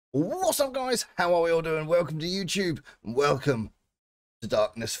What's up, guys? How are we all doing? Welcome to YouTube and welcome to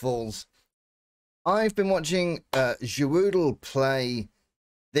Darkness Falls. I've been watching Joodle play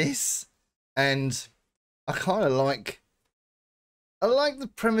this, and I kind of like the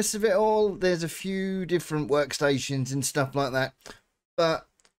premise of it all. There's a few different workstations and stuff like that, but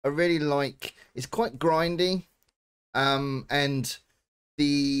I really like it's quite grindy. And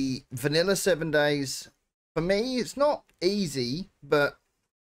the vanilla 7 days for me, it's not easy, but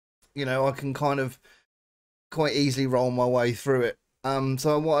you know, I can kind of quite easily roll my way through it.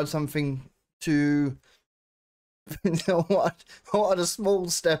 So I wanted something to, you know, I wanted a small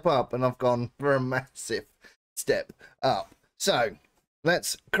step up, and I've gone for a massive step up. So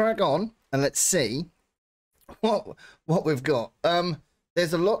let's crack on and let's see what we've got.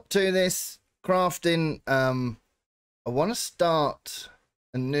 There's a lot to this crafting. I want to start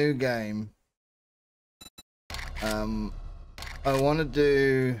a new game. I want to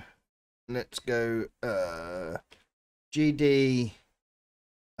do. Let's go GD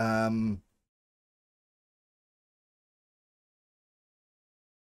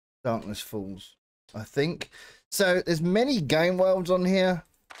Darkness Falls, I think. So there's many game worlds on here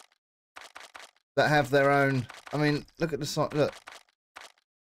that have their own. I mean, look at the site. Look,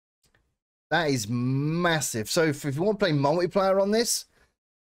 that is massive. So if you want to play multiplayer on this,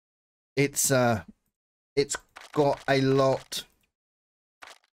 it's got a lot.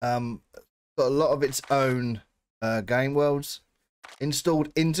 Got a lot of its own game worlds installed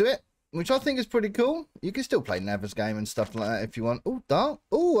into it, which I think is pretty cool. You can still play Nava's game and stuff like that if you want. Oh, dark.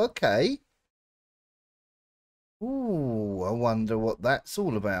 Oh, okay. Oh, I wonder what that's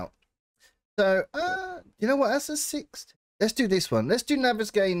all about. So, you know what? That's a 6. Let's do this one. Let's do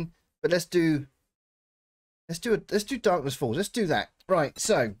Nava's game, but let's do Darkness Falls. Let's do that. Right.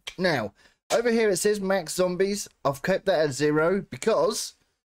 So now over here it says max zombies. I've kept that at 0 because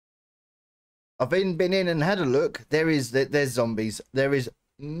I've been in and had a look. There's zombies. There is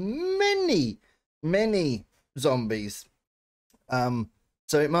many zombies. So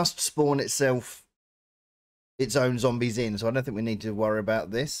it must spawn its own zombies in. So I don't think we need to worry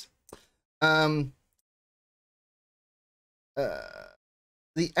about this. The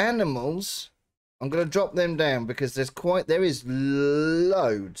animals, I'm going to drop them down because there is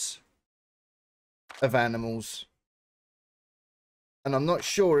loads of animals, and I'm not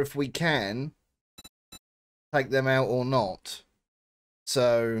sure if we can take them out or not.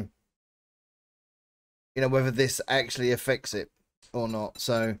 So, you know, whether this actually affects it or not.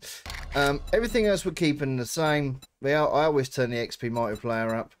 So, everything else we're keeping the same. I always turn the XP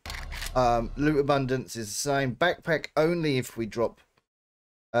multiplier up. Loot abundance is the same. Backpack only if we drop,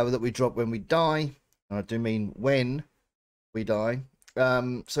 that we drop when we die. And I do mean when we die.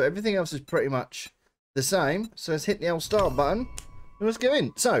 So everything else is pretty much the same. So let's hit the old start button and let's go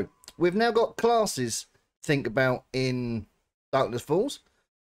in. So we've now got classes to think about in Darkness Falls.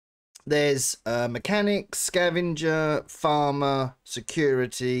 There's mechanic, scavenger, farmer,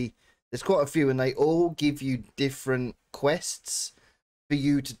 security. There's quite a few, and they all give you different quests for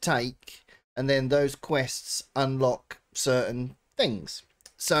you to take, and then those quests unlock certain things.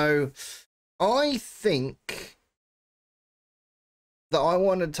 So I think that I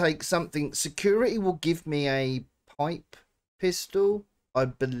want to take something. Security will give me a pipe pistol, I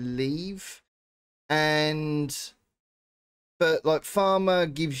believe, but like farmer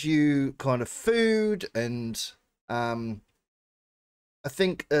gives you kind of food, and I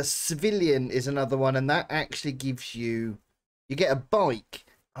think a civilian is another one, and that actually gives you get a bike.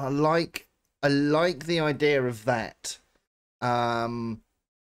 I like the idea of that.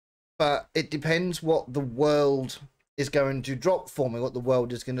 But it depends what the world is going to drop for me, what the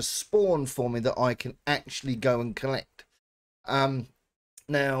world is going to spawn for me that I can actually go and collect.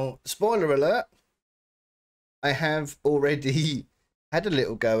 Now, spoiler alert, I have already had a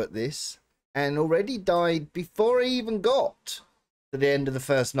little go at this and already died before I even got to the end of the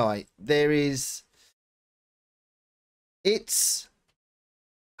first night. It's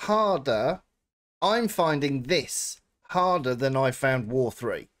harder. I'm finding this harder than I found War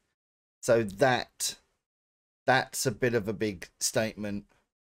 3. So that's a bit of a big statement.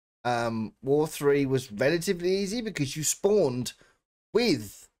 War 3 was relatively easy because you spawned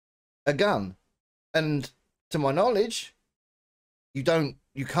with a gun, and to my knowledge, you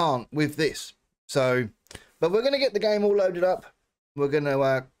can't with this. So, but we're gonna get the game all loaded up. We're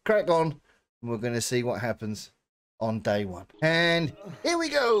gonna crack on, and we're gonna see what happens on day 1. And here we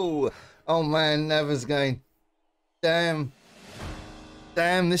go. Oh man, Nava's going. Damn,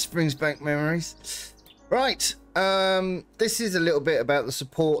 this brings back memories. Right, this is a little bit about the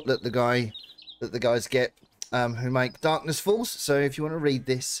support that the guys get. who make Darkness Falls. So if you want to read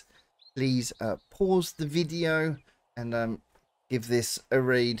this, please pause the video and give this a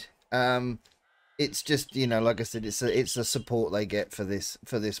read. It's just, you know, like I said, it's a support they get for this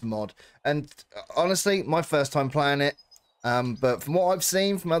mod. And honestly, my first time playing it, but from what I've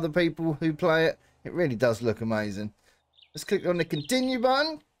seen from other people who play it, it really does look amazing. Let's click on the continue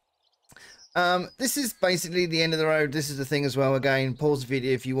button. This is basically the end of the road. This is the thing as well. Again, pause the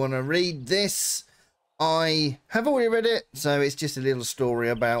video if you want to read this. I have already read it, so it's just a little story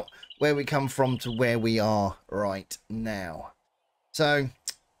about where we come from to where we are right now. So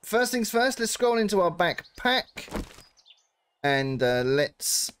first things first, let's scroll into our backpack and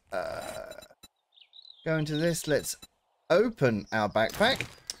let's go into this. Let's open our backpack,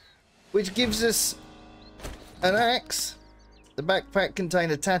 which gives us an axe. The backpack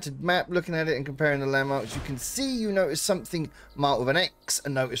contained a tattered map. Looking at it and comparing the landmarks, you can see, you notice something marked with an X, a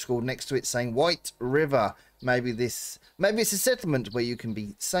notice scrawled next to it saying White River. Maybe it's a settlement where you can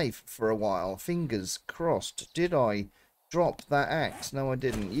be safe for a while. Fingers crossed. Did I drop that axe? No, I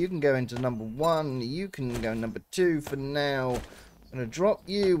didn't. You can go into number 1. You can go number 2 for now. I'm going to drop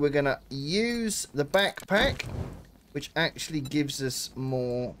you. We're going to use the backpack, which actually gives us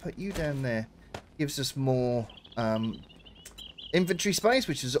more. Put you down there. Gives us more inventory space,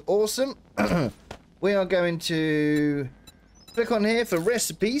 which is awesome. We are going to click on here for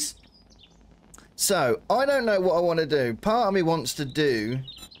recipes. So I don't know what I want to do. Part of me wants to do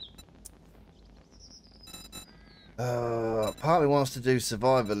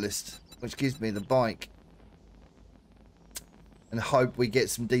survivalist, which gives me the bike, and hope we get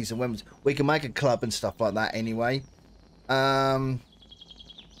some decent weapons. We can make a club and stuff like that anyway. I'm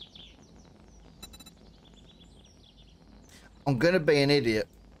going to be an idiot.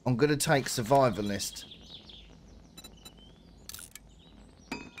 I'm going to take survivalist.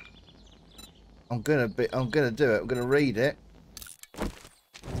 I'm going to do it. I'm going to read it.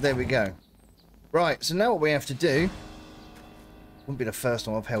 There we go. Right, so now what we have to do, wouldn't be the first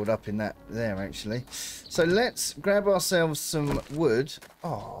time I've held up in that there actually. So let's grab ourselves some wood.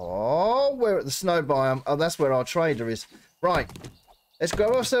 Oh, we're at the snow biome. Oh, that's where our trader is. Right, let's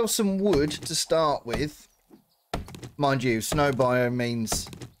grab ourselves some wood to start with. Mind you, snow biome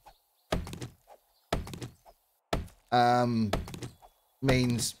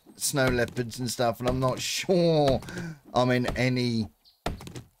means snow leopards and stuff, and I'm not sure I'm in any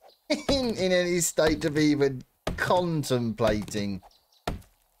state of even contemplating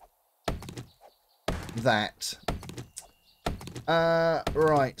that.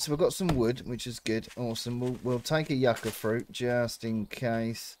 Right, so we've got some wood, which is good. Awesome. We'll take a yucca fruit just in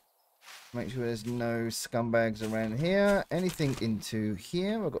case. Make sure there's no scumbags around here. Anything into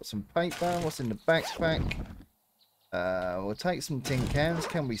here? I've got some paper. What's in the backpack? We'll take some tin cans.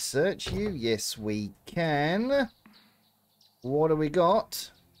 Can we search you? Yes, we can. What do we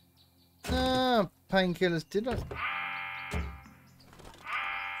got? Painkillers. Did I?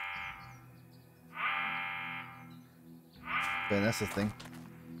 Okay, that's the thing.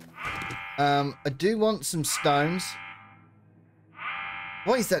 I do want some stones.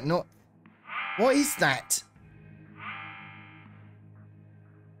 What is that? Not. What is that?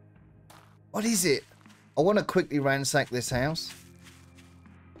 What is it? I want to quickly ransack this house.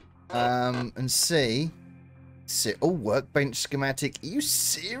 And see. Oh, workbench schematic. Are you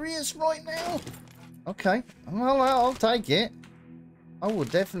serious right now? Okay. Well, I'll take it. I will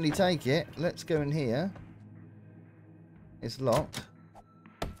definitely take it. Let's go in here. It's locked.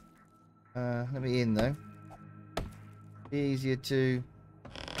 Let me in though. Be easier to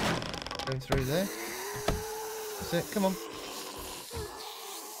go through there. That's it. Come on.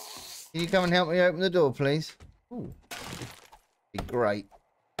 Can you come and help me open the door, please? Ooh. Be great.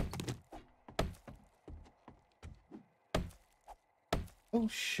 Oh,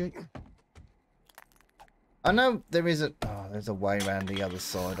 shit. I know there is a... Oh, there's a way around the other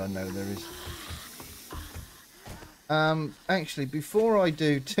side. I know there is. Actually, before I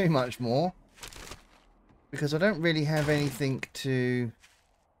do too much more, because I don't really have anything to...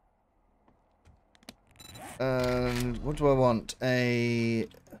 what do I want?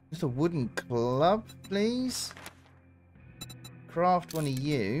 Just a wooden club, please. Craft one of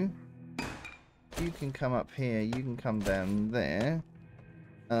you. You can come up here. You can come down there.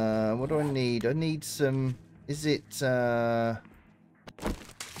 What do I need? I need some... Is it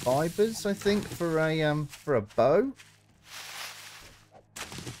fibers? I think for a bow.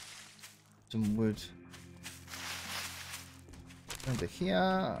 Some wood. Over here,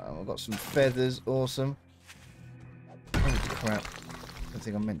 I've got some feathers. Awesome. Oh crap! I don't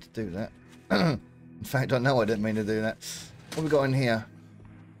think I meant to do that. In fact, I know I didn't mean to do that. What have we got in here?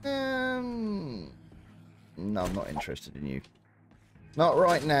 No, I'm not interested in you. Not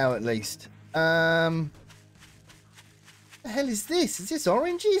right now, at least. The hell is this? Is this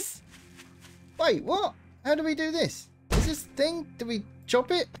oranges? Wait, what? How do we do this? Is this thing? Do we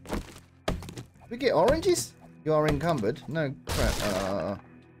chop it? Do we get oranges? You are encumbered. No crap.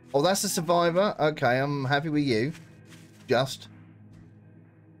 Oh, that's a survivor. Okay, I'm happy with you. Just.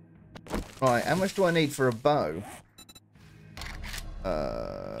 Right, how much do I need for a bow?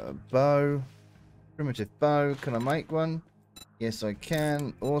 Bow. Primitive bow. Can I make one? Yes, I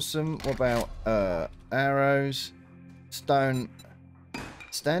can. Awesome. What about arrows? Stone.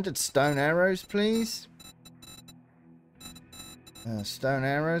 Standard stone arrows, please. Stone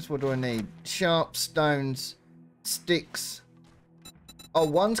arrows. What do I need? Sharp stones. Sticks. Oh,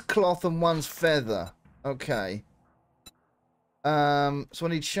 one's cloth and one's feather. Okay. So I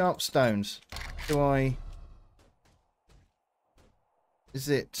need sharp stones. Is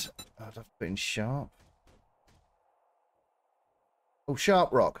it... Oh, I've put in sharp. Oh,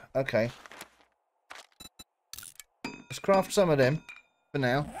 sharp rock. Okay. Let's craft some of them for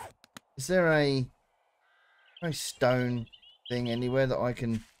now. Is there a stone thing anywhere that I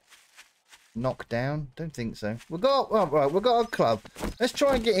can knock down? Don't think so. We've got... Oh, right, we've got a club. Let's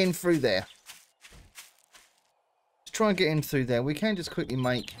try and get in through there. Let's try and get in through there. We can just quickly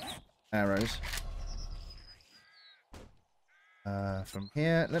make arrows. From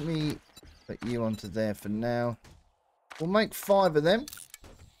here, let me put you onto there for now. We'll make 5 of them,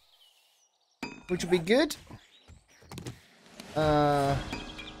 which will be good. Oh,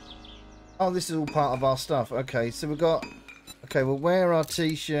 this is all part of our stuff. Okay, so we've got... Okay, we'll wear our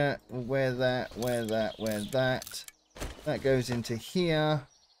t-shirt. We'll wear that, wear that, wear that. That goes into here.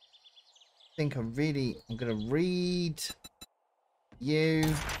 I think I'm going to read you.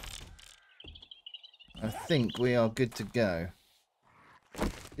 I think we are good to go.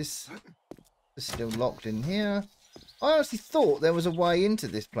 This is still locked in here. I honestly thought there was a way into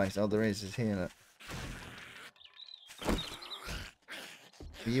this place. Oh, there is. It's here. Look.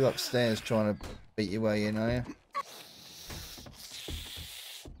 Are you upstairs trying to beat your way in, are you?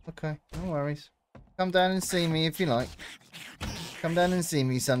 Okay, no worries. Come down and see me if you like. Come down and see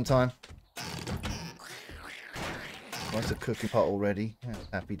me sometime. Oh, it's a cooking pot already. Yeah,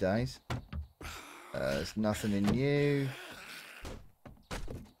 happy days. There's nothing in you.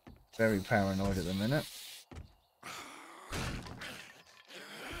 Very paranoid at the minute.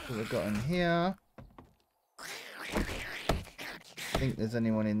 What we've got in here. Think there's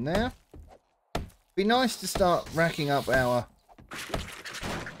anyone in there. Be nice to start racking up our...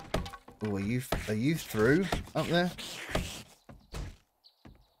 Oh, are you through up there?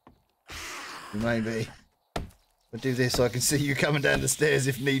 Maybe. We'll do this so I can see you coming down the stairs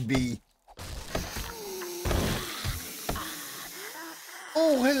if need be.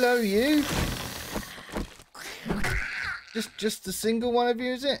 Oh, hello you. Just a single one of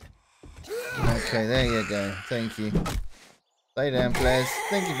you, is it? Okay, there you go. Thank you. Lay down, players.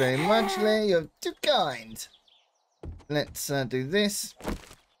 Thank you very much, Lee. You're too kind. Let's do this.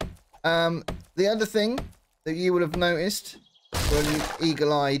 The other thing that you would have noticed, for you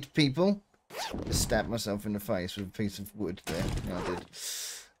eagle-eyed people, just stabbed myself in the face with a piece of wood there. Yeah, I did.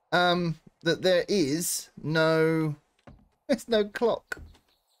 That there is no... There's no clock.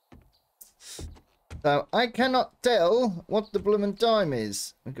 So I cannot tell what the bloomin' time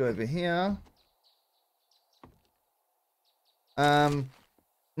is. I'll go over here.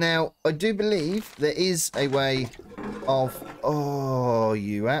 Now, I do believe there is a way of... Oh,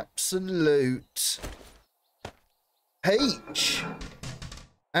 you absolute peach.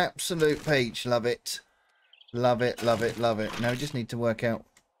 Absolute peach. Love it. Love it, love it, love it. Now, we just need to work out...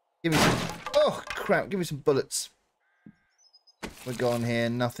 Give me some... Oh, crap. Give me some bullets. We're gone here.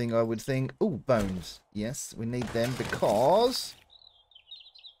 Nothing, I would think. Oh, bones. Yes, we need them because...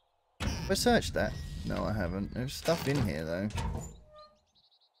 Have I searched that? No, I haven't. There's stuff in here, though.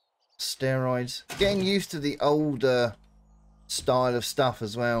 Steroids. Getting used to the older style of stuff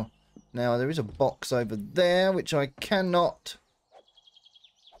as well. Now, there is a box over there, which I cannot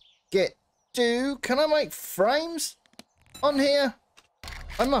get to. Can I make frames on here?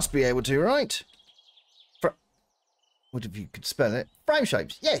 I must be able to, right? What if you could spell it? Frame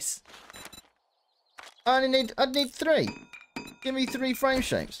shapes. Yes. I'd need 3. Give me 3 frame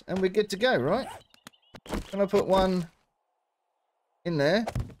shapes and we're good to go, right? Can I put one in there?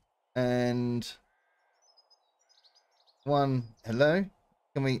 And one... Hello?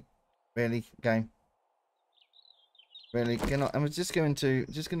 Can we... Really? Game? Really? Can I... I'm just going to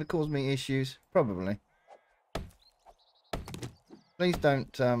cause me issues? Probably. Please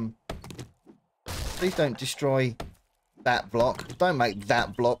don't destroy that block. Don't make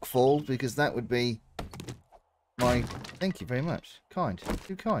that block fall, because that would be my... Thank you very much. Kind.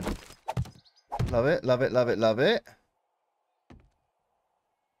 Too kind. Love it, love it, love it, love it.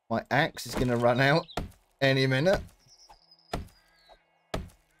 My axe is going to run out any minute.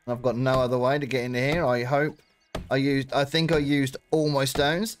 I've got no other way to get in here. I think I used all my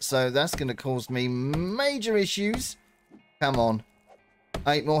stones, so that's going to cause me major issues. Come on.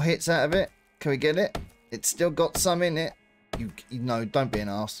 8 more hits out of it. Can we get it? It's still got some in it. No, don't be an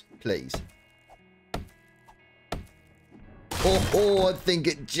arse, please. Oh, I think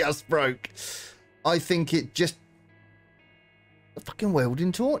it just broke. I think it just... A fucking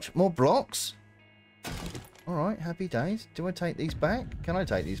welding torch? More blocks? Alright, happy days. Do I take these back? Can I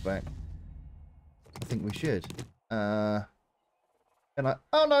take these back? I think we should. Can I...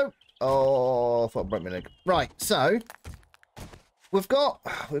 Oh, no! Oh, I thought I broke my leg. Right, so... We've got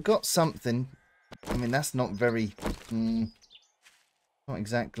something. I mean, that's not very... not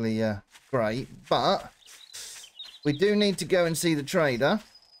exactly great, but... We do need to go and see the trader.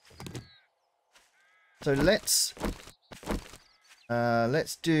 So let's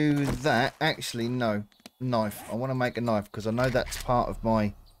do that. Actually, no. Knife. I want to make a knife because I know that's part of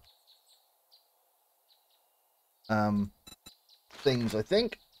my things, I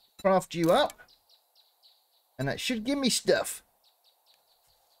think. Craft you up. And that should give me stuff.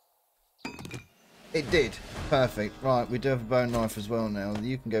 It did. Perfect. Right, we do have a bone knife as well now.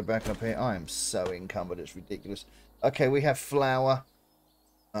 You can go back up here. I am so encumbered, it's ridiculous. Okay, we have flour.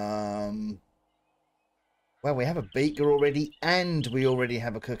 Well, we have a beaker already, and we already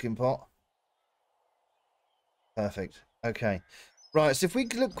have a cooking pot. Perfect. Okay. Right, so if we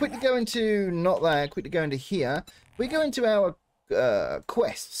quickly go into, not there, quickly go into here. If we go into our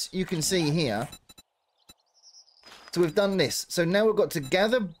quests, you can see here. So we've done this. So now we've got to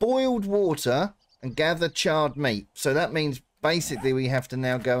gather boiled water and gather charred meat. So that means basically we have to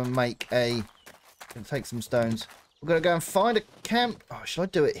now go and make a... Gonna take some stones. We're going to go and find a camp. Oh, should I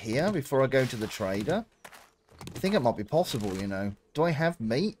do it here before I go to the trader? I think it might be possible, you know. Do I have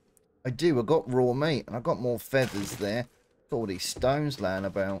meat? I do. I've got raw meat. And I've got more feathers there. Got all these stones laying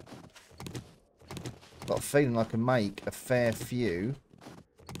about. Got a feeling I can make a fair few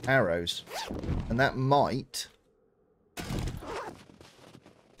arrows. And that might...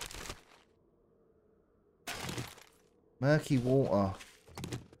 Murky water.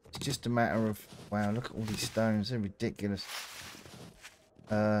 It's just a matter of... Wow, look at all these stones. They're ridiculous.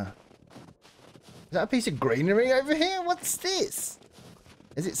 Is that a piece of greenery over here? What's this?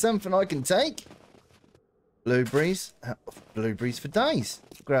 Is it something I can take? Blueberries. Blueberries for days.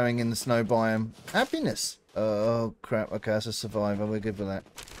 Growing in the snow biome. Happiness. Oh, crap. Okay, that's a survivor. We're good with that.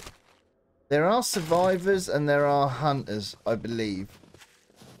 There are survivors and there are hunters, I believe.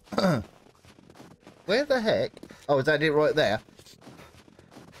 Where the heck? Oh, is that it right there?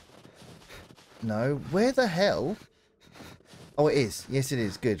 No. Where the hell? Oh, it is. Yes, it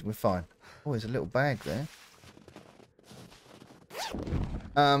is. Good. We're fine. Oh, there's a little bag there.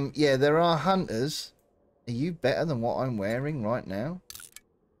 Yeah, there are hunters. Are you better than what I'm wearing right now?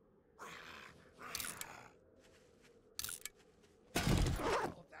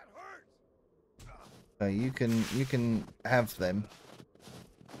 So you can have them.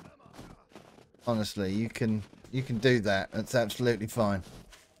 Honestly, you can do that. That's absolutely fine.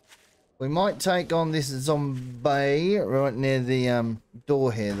 We might take on this zombie right near the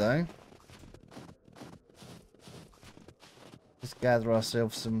door here, though. Let's gather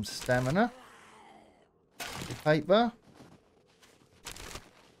ourselves some stamina. Paper.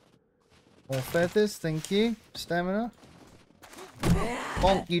 More feathers, thank you. Stamina.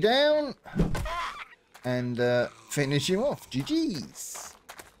 Bonk you down. And finish you off. GG's.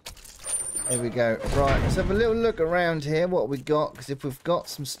 There we go. Right, let's have a little look around here. What we got? Because if we've got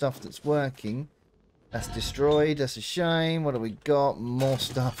some stuff that's working, that's destroyed. That's a shame. What have we got? More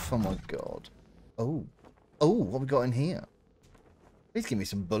stuff. Oh my god. Oh. Oh, what have we got in here? Please give me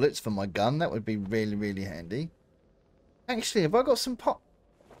some bullets for my gun. That would be really, really handy. Actually, have I got some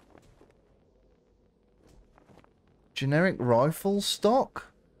generic rifle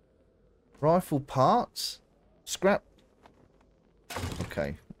stock? Rifle parts? Scrap?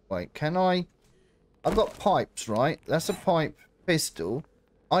 Okay. Wait, can I... I've got pipes, right? That's a pipe pistol.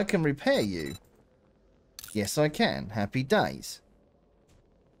 I can repair you. Yes, I can. Happy days.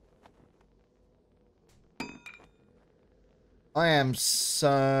 I am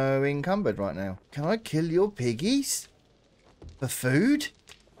so encumbered right now. Can I kill your piggies? For food?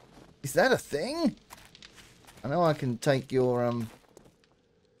 Is that a thing? I know I can take your,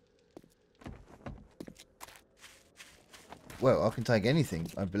 well, I can take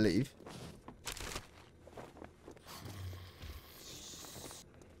anything, I believe.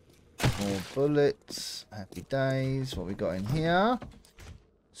 More bullets. Happy days. What we got in here?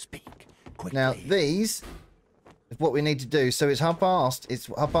 Speak quickly. Now, these is what we need to do. So it's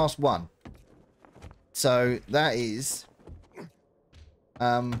 1:30. So that is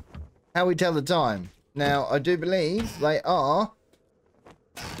how we tell the time. Now, I do believe they are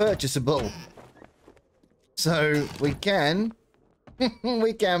purchasable. So we can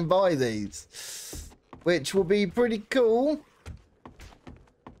we can buy these, which will be pretty cool.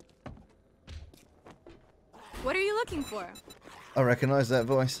 What are you looking for? I recognise that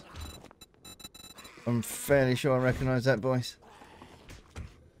voice. I'm fairly sure I recognise that voice.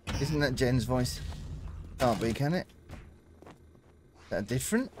 Isn't that Jen's voice? Can't be, can it? Is that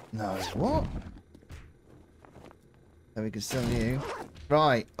different? No. What? So we can sell you.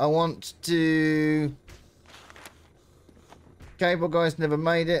 Right, I want to... Cable guy's never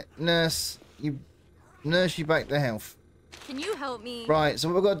made it. Nurse you back to health. Can you help me? Right, so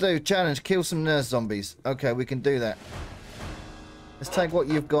what we've got to do, challenge, kill some nurse zombies. Okay, we can do that. Let's take what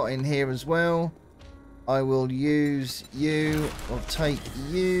you've got in here as well. I will use you, or take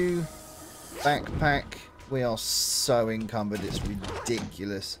you. Backpack. We are so encumbered, it's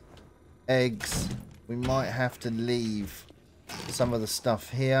ridiculous. Eggs. We might have to leave some of the stuff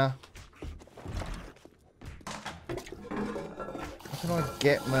here. How can I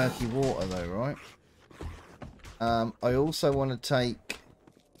get murky water though, right? I also want to take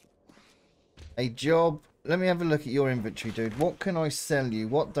a job. Let me have a look at your inventory, dude. What can I sell you?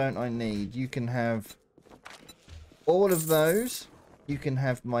 What don't I need? You can have all of those. You can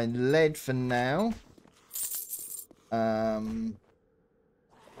have my lead for now. I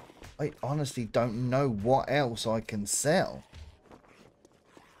honestly don't know what else I can sell.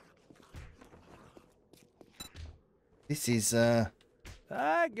 This is, I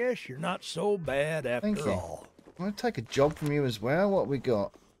guess you're not so bad after all. I'm going to take a job from you as well. What we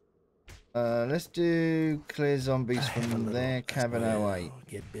got? Let's do clear zombies from there. Cabin 08.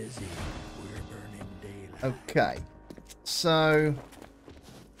 Get busy. We're burning daylight. Okay. So,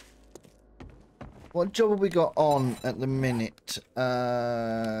 what job have we got on at the minute?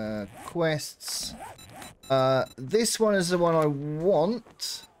 Quests. This one is the one I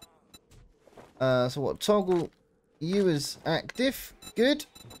want. So what? Toggle you as active. Good.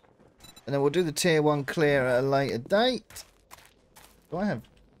 And then we'll do the tier 1 clear at a later date. Do I have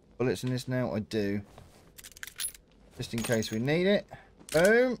bullets in this now? I do. Just in case we need it.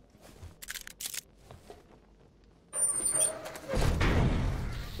 Boom.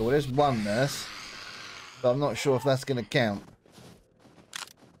 Well, there's one nurse. But I'm not sure if that's going to count.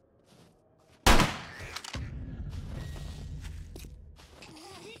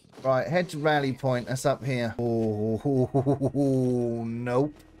 Right, head to rally point. That's up here. Oh,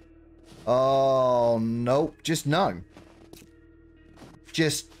 nope. Oh, nope. Just no.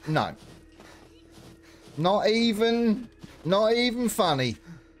 Just no. Not even funny.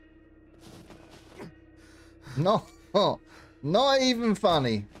 No, not even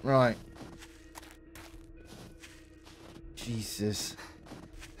funny. Right. Jesus.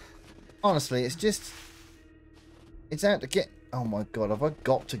 Honestly, it's just... It's out to get... Oh my god, have I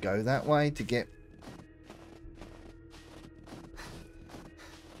got to go that way to get...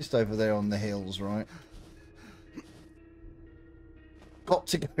 Just over there on the hills, right? Got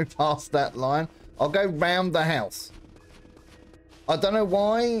to go past that line. I'll go round the house. I don't know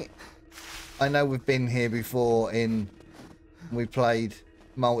why. I know we've been here before in... We played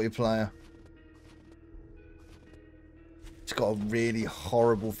multiplayer. It's got a really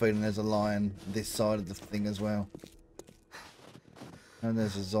horrible feeling there's a lion this side of the thing as well. And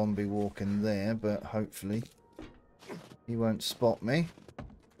there's a zombie walking there, but hopefully he won't spot me.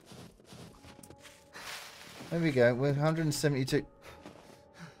 There we go. We're 172. It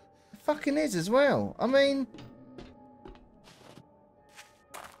fucking is as well. I mean...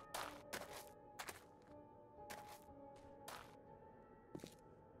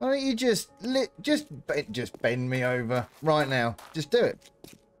 Why don't you just bend me over right now? Just do it.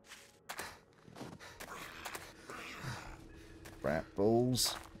 Rat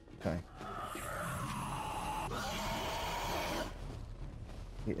balls. Okay.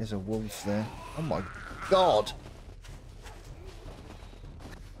 There's a wolf there. Oh my god.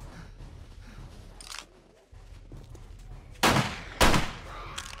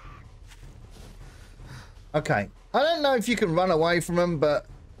 Okay. I don't know if you can run away from them, but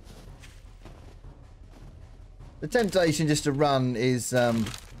the temptation just to run is there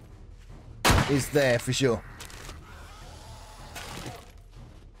for sure.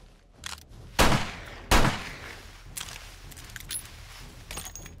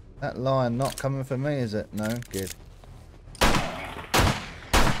 That lion not coming for me, is it? No, good.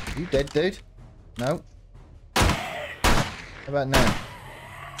 You dead, dude? No. How about now?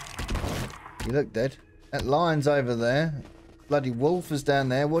 You look dead. That lion's over there. Bloody wolf is down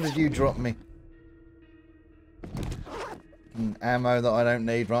there. What did you drop me? Ammo that I don't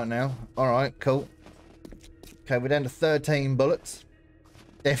need right now. Alright, cool. Okay, we're down to 13 bullets.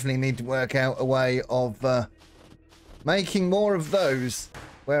 Definitely need to work out a way of making more of those.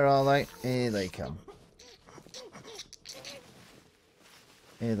 Where are they? Here they come.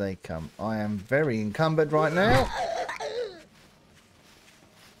 Here they come. I am very encumbered right now.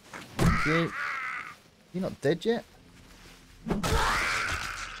 Thank you. You're not dead yet?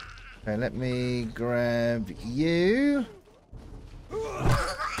 Okay, let me grab you.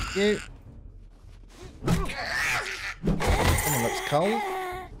 You. Someone looks cold.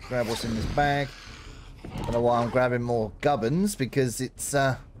 Grab what's in this bag. Don't know why I'm grabbing more gubbins, because it's,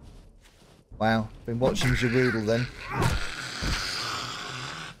 wow, been watching Geroodle then.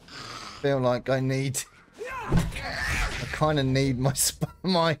 Feel like I need, I kind of need my,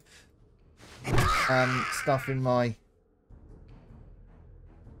 my, stuff in my,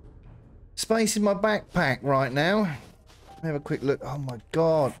 space in my backpack right now. Let me have a quick look. Oh my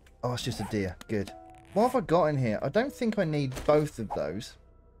god. Oh, it's just a deer. Good. What have I got in here? I don't think I need both of those.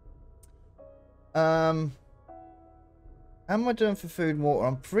 How am I doing for food and water?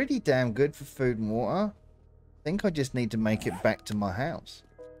 I'm pretty damn good for food and water. I think I just need to make it back to my house,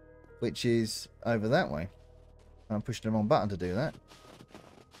 which is over that way. I'm pushing the wrong button to do that.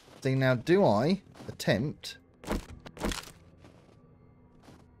 See, now do I attempt...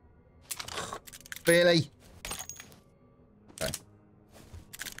 Really? Okay.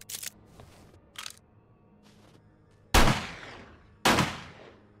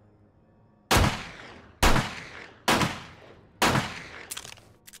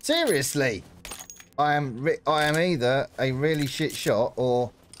 Seriously? I am either a really shit shot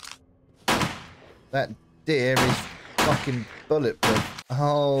or that deer is fucking bulletproof.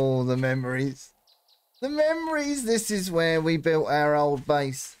 Oh, the memories. The memories! This is where we built our old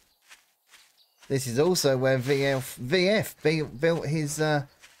base. This is also where VF built his,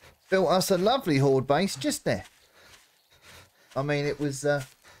 built us a lovely horde base just there. I mean, it was, the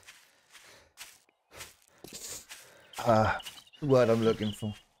word I'm looking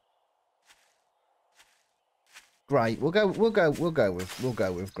for. Great. We'll go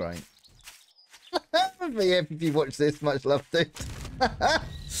with great. VF, if you watch this, much love to.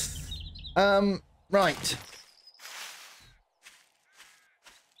 Right.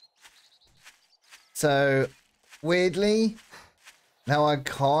 So, weirdly, now I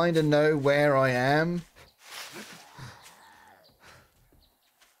kind of know where I am.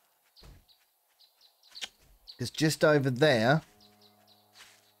 Because just over there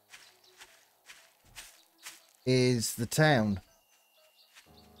is the town.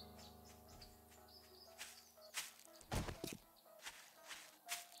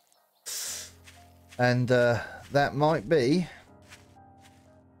 And that might be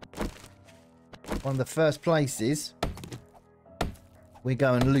one of the first places we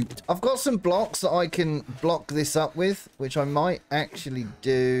go and loot. I've got some blocks that I can block this up with, which I might actually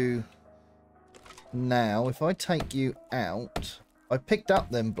do now. If I take you out, I picked up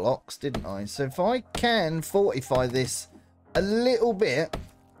them blocks, didn't I? So if I can fortify this a little bit,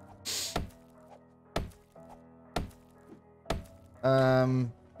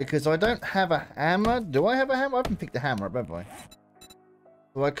 because I don't have a hammer. Do I have a hammer? I haven't picked a hammer up, have I?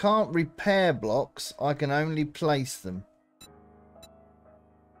 So I can't repair blocks. I can only place them.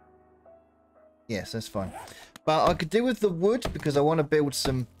 Yes, that's fine. But I could do with the wood because I want to build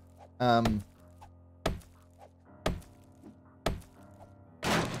some... I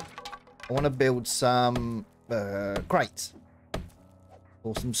want to build some crates.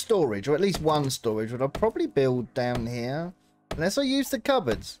 Or some storage. Or at least one storage. Which I'll probably build down here. Unless I use the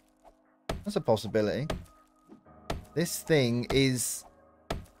cupboards. That's a possibility. This thing is...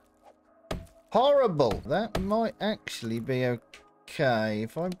 horrible. That might actually be okay.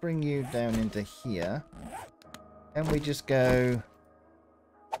 If I bring you down into here, can we just go...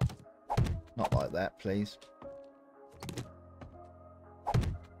 not like that, please.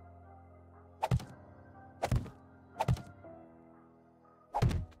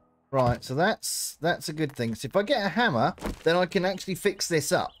 Right, so that's a good thing. So if I get a hammer, then I can actually fix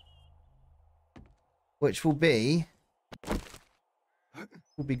this up. Which will be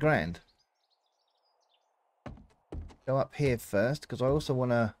grand. Go up here first, because I also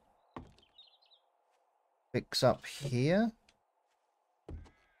want to fix up here.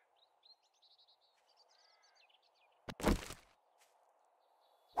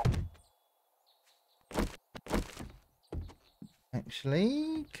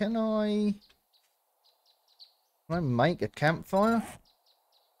 Actually, can I Can I make a campfire?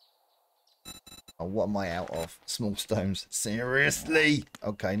 Oh, what am I out of? Small stones. Seriously?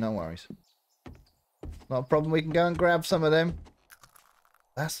 Okay, no worries. Not a problem. We can go and grab some of them.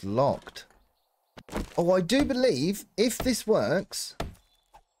 That's locked. Oh, I do believe if this works,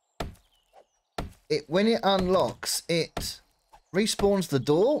 when it unlocks, it respawns the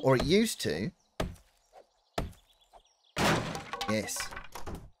door, or it used to. Yes.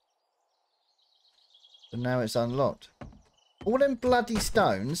 So now it's unlocked. All them bloody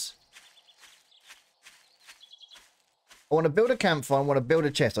stones. I want to build a campfire. I want to build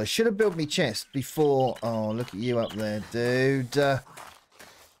a chest. I should have built me chest before. Oh, look at you up there, dude. Okay.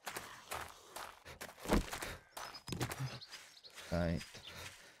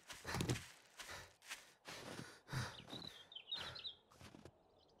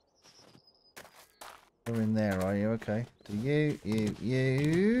 You're in there, are you? Okay. Do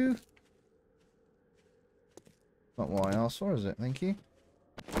you. Not what I asked for, is it? Thank you.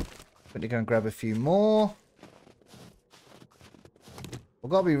 Quickly go and grab a few more. I've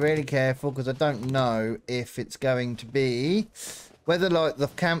got to be really careful because I don't know if it's going to be... Whether, like, the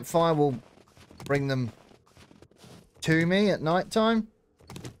campfire will bring them to me at night time.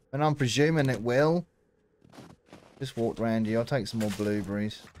 And I'm presuming it will. Just walked around here. I'll take some more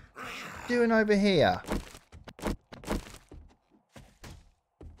blueberries. What are you doing over here?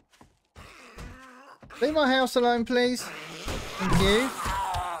 Leave my house alone, please. Thank you.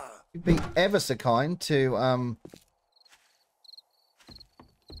 You'd be ever so kind to,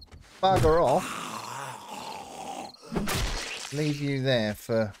 bugger off. Leave you there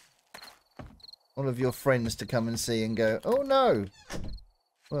for all of your friends to come and see and go, oh no.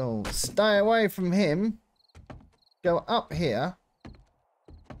 Well, stay away from him. Go up here.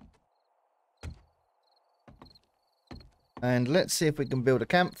 And let's see if we can build a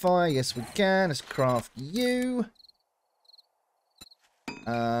campfire. Yes, we can. Let's craft you.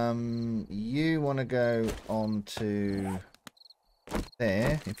 You want to go on to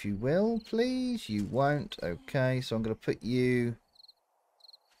there, if you will, please. You won't. Okay, so I'm going to put you...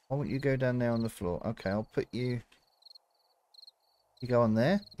 Why won't you go down there on the floor? Okay, I'll put you... You go on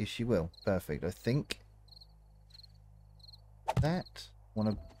there? Yes, you will. Perfect. I think that...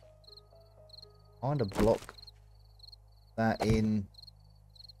 Want to kind of block that in.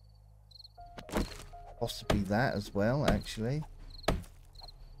 Possibly that as well, actually.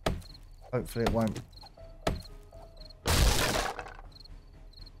 Hopefully it won't.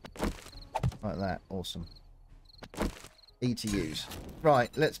 Like that. Awesome. E to use. Right,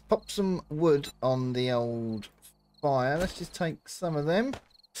 let's pop some wood on the old fire. Let's just take some of them.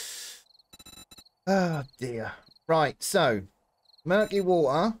 Oh dear. Right, so murky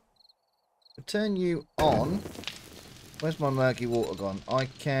water. I'll turn you on. Where's my murky water gone? I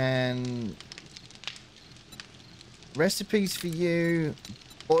can... Recipes for you.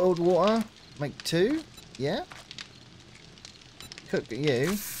 Boiled water. Make 2. Yeah. Cook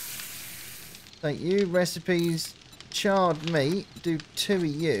you. Take you. Recipes. Charred meat. Do 2 of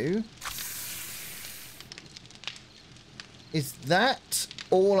you. Is that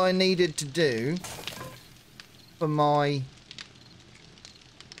all I needed to do for my...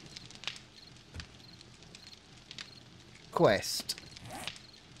 quest?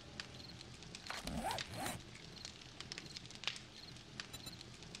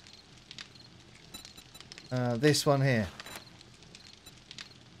 This one here.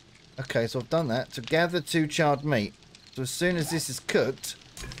 Okay, so I've done that. To gather 2 charred meat. So as soon as this is cooked,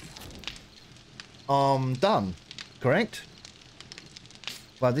 I'm done. Correct?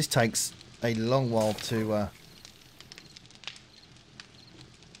 Well, this takes a long while to...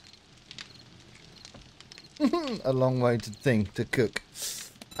 a long way to cook.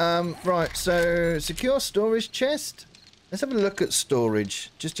 Right, so secure storage chest. Let's have a look at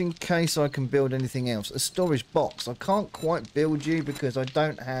storage, just in case I can build anything else. A storage box. I can't quite build you because I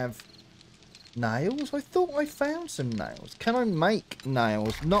don't have nails. I thought I found some nails. Can I make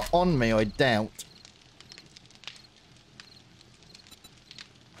nails? Not on me, I doubt.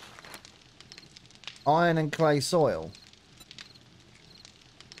 Iron and clay soil.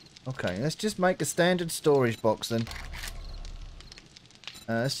 Okay, let's just make a standard storage box then.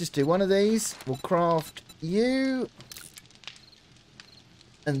 Let's just do one of these. We'll craft you.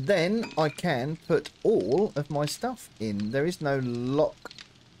 And then I can put all of my stuff in. There is no lock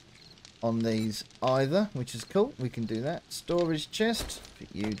on these either, which is cool. We can do that. Storage chest.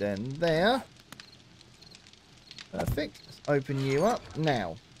 Put you down there. Perfect. Let's open you up.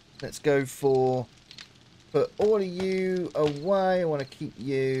 Now, let's go for... Put all of you away. I want to keep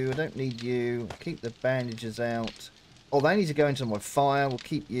you. I don't need you. Keep the bandages out. Oh, they need to go into my fire. We'll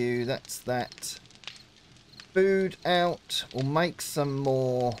keep you. That's that. food out. We'll make some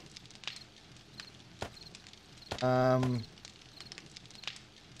more.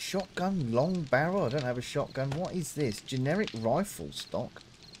 Shotgun long barrel. I don't have a shotgun. What is this? Generic rifle stock.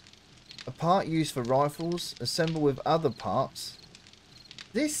 A part used for rifles. Assemble with other parts.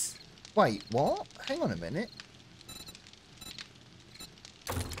 This. Wait, what? Hang on a minute.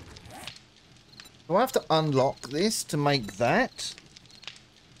 Do I have to unlock this to make that?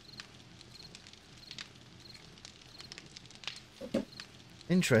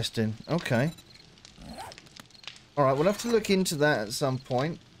 Interesting. Okay. Alright, we'll have to look into that at some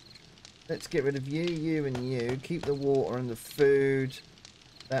point. Let's get rid of you, you, and you. Keep the water and the food.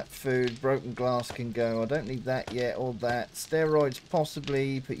 That food. Broken glass can go. I don't need that yet, or that. Steroids,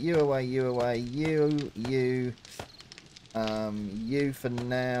 possibly. Put you away, you away. You, you. You for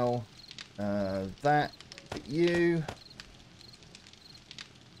now. That. Put you.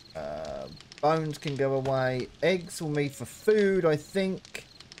 Bones can go away. Eggs will be for food, I think.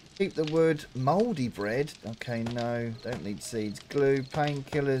 Keep the wood. Mouldy bread. Okay, no. Don't need seeds. Glue.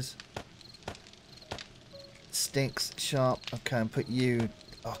 Painkillers. Sticks. Sharp. Okay, and put you...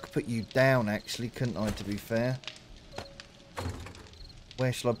 Oh, I could put you down, actually, couldn't I, to be fair?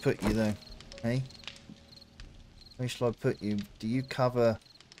 Where shall I put you, though? Hey? Where shall I put you? Do you cover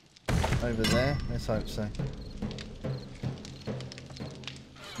over there? Let's hope so.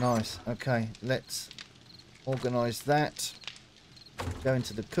 Nice. Okay, let's organise that. Go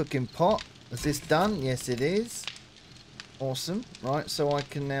into the cooking pot. Is this done? Yes, it is. Awesome. Right, so I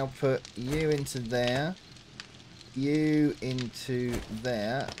can now put you into there. You into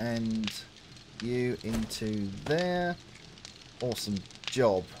there. And you into there. Awesome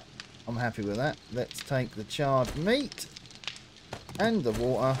job. I'm happy with that. Let's take the charred meat. And the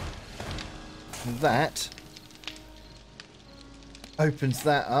water. That opens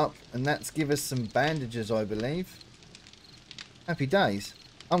that up. And that's give us some bandages, I believe. Happy days.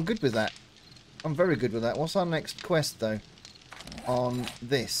 I'm good with that. I'm very good with that. What's our next quest, though? On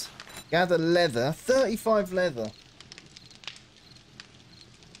this. Gather leather. 35 leather.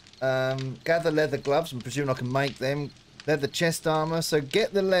 Gather leather gloves. I'm presuming I can make them. Leather chest armor. So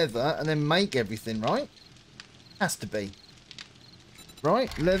get the leather and then make everything, right? Has to be.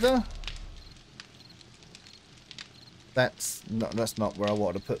 Right? Leather. That's not where I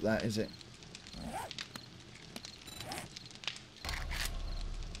wanted to put that, is it?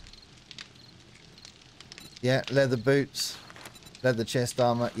 Yeah, leather boots, leather chest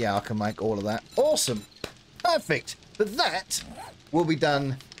armor. Yeah, I can make all of that. Awesome. Perfect. But that will be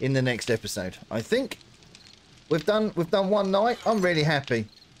done in the next episode. I think we've done one night. I'm really happy.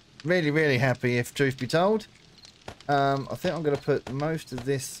 Really happy, if truth be told. I think I'm going to put most of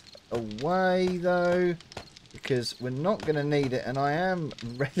this away, though, because we're not going to need it, and I am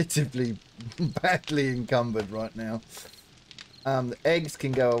relatively badly encumbered right now. The eggs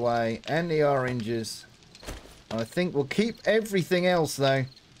can go away, and the oranges. I think we'll keep everything else, though.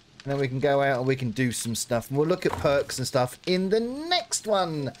 And then we can go out and we can do some stuff. And we'll look at perks and stuff in the next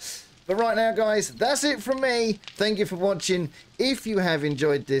one. But right now, guys, that's it from me. Thank you for watching. If you have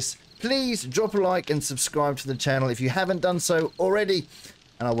enjoyed this, please drop a like and subscribe to the channel if you haven't done so already.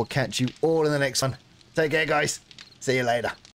 And I will catch you all in the next one. Take care, guys. See you later.